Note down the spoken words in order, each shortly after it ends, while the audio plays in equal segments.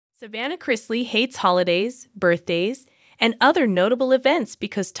Savannah Chrisley hates holidays, birthdays, and other notable events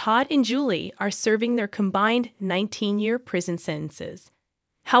because Todd and Julie are serving their combined 19-year prison sentences.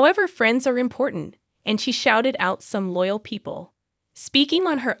 However, friends are important, and she shouted out some loyal people. Speaking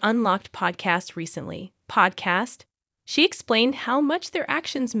on her Unlocked podcast recently, she explained how much their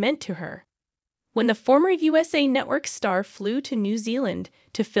actions meant to her. When the former USA Network star flew to New Zealand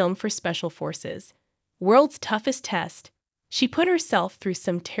to film for Special Forces, World's Toughest Test, she put herself through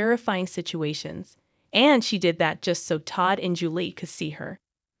some terrifying situations, and she did that just so Todd and Julie could see her.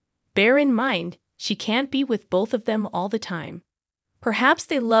 Bear in mind, she can't be with both of them all the time. Perhaps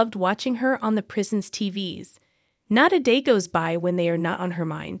they loved watching her on the prison's TVs. Not a day goes by when they are not on her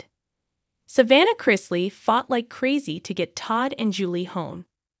mind. Savannah Chrisley fought like crazy to get Todd and Julie home.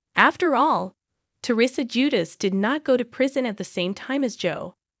 After all, Teresa Judas did not go to prison at the same time as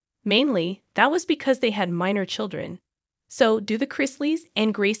Joe. Mainly, that was because they had minor children. So do the Chrisleys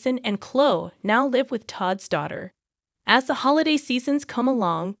and Grayson and Chloe now live with Todd's daughter. As the holiday seasons come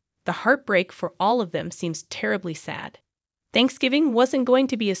along, the heartbreak for all of them seems terribly sad. Thanksgiving wasn't going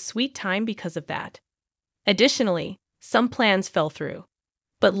to be a sweet time because of that. Additionally, some plans fell through.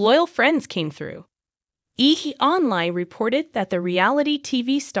 But loyal friends came through. Online reported that the reality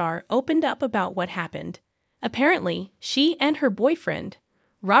TV star opened up about what happened. Apparently, she and her boyfriend,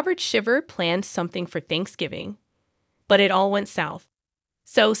 Robert Shiver, planned something for Thanksgiving. But it all went south.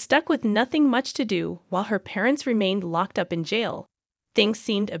 So, stuck with nothing much to do while her parents remained locked up in jail, things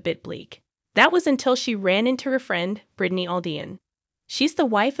seemed a bit bleak. That was until she ran into her friend, Brittany Aldean. She's the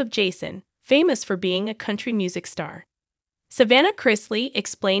wife of Jason, famous for being a country music star. Savannah Chrisley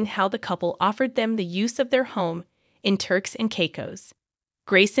explained how the couple offered them the use of their home in Turks and Caicos.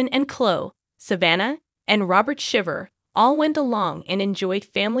 Grayson and Chloe, Savannah, and Robert Shiver all went along and enjoyed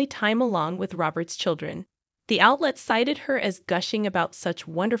family time along with Robert's children. The outlet cited her as gushing about such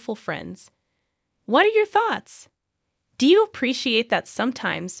wonderful friends. What are your thoughts? Do you appreciate that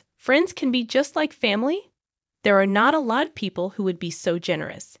sometimes friends can be just like family? There are not a lot of people who would be so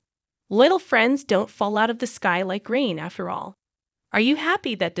generous. Little friends don't fall out of the sky like rain, after all. Are you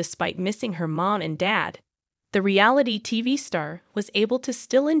happy that despite missing her mom and dad, the reality TV star was able to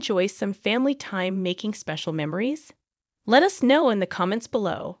still enjoy some family time making special memories? Let us know in the comments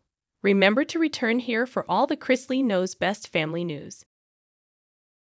below. Remember to return here for all the Chrisley Knows best family news.